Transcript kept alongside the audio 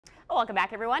Welcome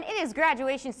back, everyone. It is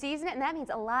graduation season, and that means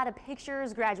a lot of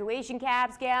pictures, graduation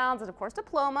caps, gowns, and of course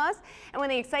diplomas. And when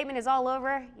the excitement is all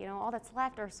over, you know, all that's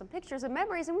left are some pictures and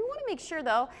memories, and we want to make sure,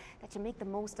 though, that you make the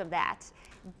most of that.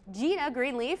 Gina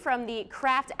Greenleaf from the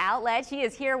Craft Outlet, she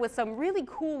is here with some really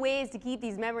cool ways to keep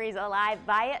these memories alive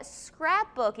via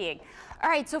scrapbooking. All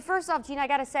right, so first off, Gina, I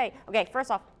gotta say, okay,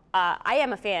 first off, I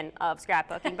am a fan of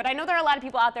scrapbooking, but I know there are a lot of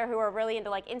people out there who are really into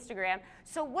like Instagram.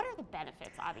 So what are the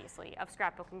benefits, obviously, of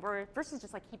scrapbooking versus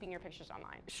just like keeping your pictures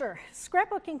online? Sure.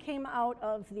 Scrapbooking came out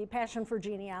of the passion for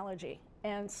genealogy.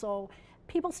 And so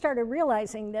people started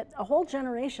realizing that a whole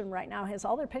generation right now has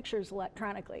all their pictures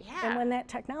electronically. Yeah. And when that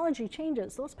technology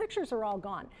changes, those pictures are all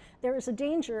gone. There is a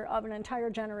danger of an entire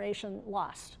generation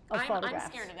lost of photographs.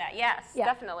 I'm scared of that, yes, yeah.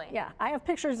 Definitely. Yeah, I have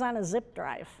pictures on a zip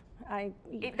drive.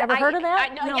 Ever heard of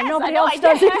that? No, yes, nobody else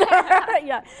does either.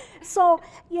 Yeah. So,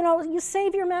 you know, you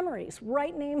save your memories,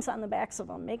 write names on the backs of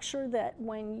them. Make sure that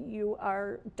when you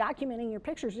are documenting your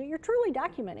pictures, that you're truly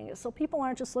documenting it, so people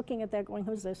aren't just looking at that going,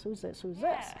 who's this, who's this, who's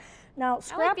this? Now,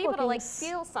 scrapbooking, I like people to like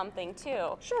feel something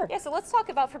too. Sure. Yeah, so let's talk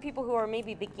about for people who are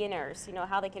maybe beginners, you know,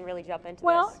 how they can really jump into this.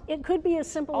 Well, it could be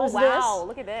as simple as this. Oh, wow,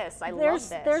 look at this. I love this.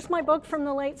 There's my book from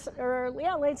the late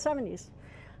 70s.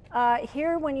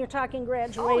 Here, when you're talking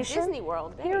graduation, Disney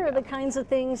World. Here are the kinds of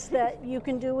things that you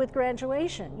can do with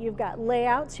graduation. You've got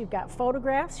layouts, you've got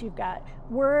photographs, you've got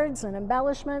words and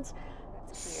embellishments.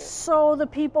 So the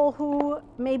people who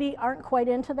maybe aren't quite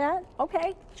into that,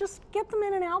 okay, just get them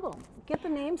in an album. Get the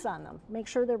names on them. Make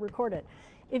sure they're recorded.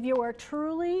 If you are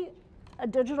truly a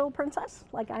digital princess,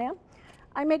 like I am,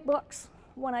 I make books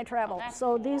when I travel.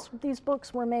 So cool. These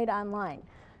books were made online.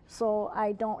 So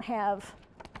I don't have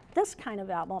this kind of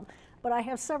album, but I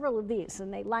have several of these,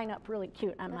 and they line up really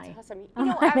cute on my awesome. You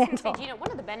know, I was going to say, Gina,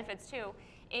 one of the benefits too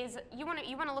is you want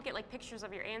to look at like pictures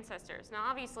of your ancestors. Now,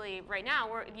 obviously, right now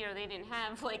they didn't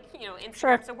have like Instagram,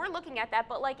 sure. So we're looking at that.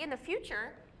 But like in the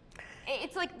future,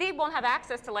 it's like they won't have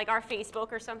access to like our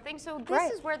Facebook or something. So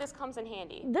this is where this comes in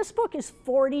handy. This book is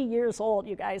 40 years old,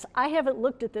 you guys. I haven't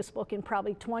looked at this book in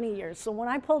probably 20 years. So when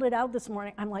I pulled it out this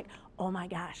morning, I'm like, oh my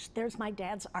gosh, there's my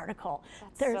dad's article.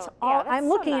 I'm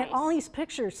looking at all these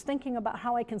pictures, thinking about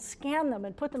how I can scan them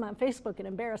and put them on Facebook and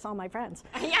embarrass all my friends.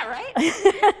 Yeah, right?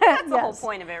 That's the whole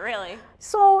point of it, really.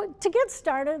 So to get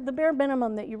started, the bare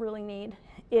minimum that you really need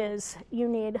is you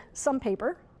need some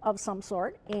paper of some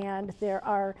sort, and there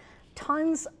are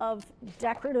tons of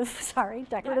decorative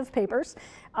papers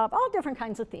of all different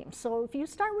kinds of themes. So if you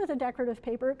start with a decorative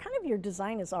paper, kind of your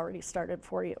design is already started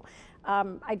for you.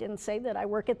 I didn't say that I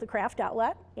work at the Craft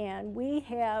Outlet, and we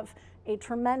have a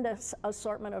tremendous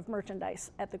assortment of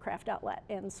merchandise at the Craft Outlet.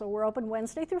 And so we're open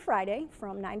Wednesday through Friday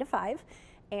from 9 to 5,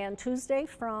 and Saturday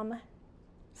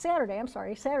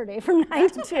from 9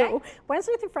 to 2.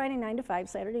 Wednesday through Friday, 9 to 5,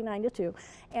 Saturday, 9 to 2.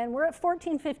 And we're at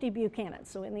 1450 Buchanan,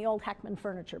 so in the old Heckman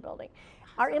Furniture Building.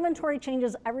 Our inventory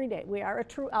changes every day. We are a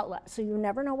true outlet, so you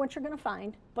never know what you're going to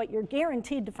find, but you're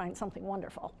guaranteed to find something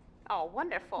wonderful. Oh,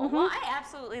 wonderful. Well, I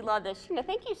absolutely love this. Gina,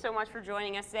 thank you so much for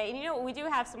joining us today. And you know what, we do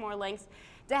have some more links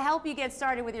to help you get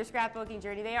started with your scrapbooking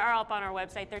journey. They are up on our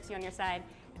website,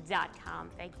 13onyourside.com.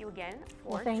 Thank you again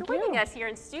for joining us here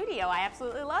in studio. I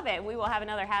absolutely love it. We will have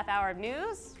another half hour of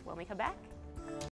news when we come back.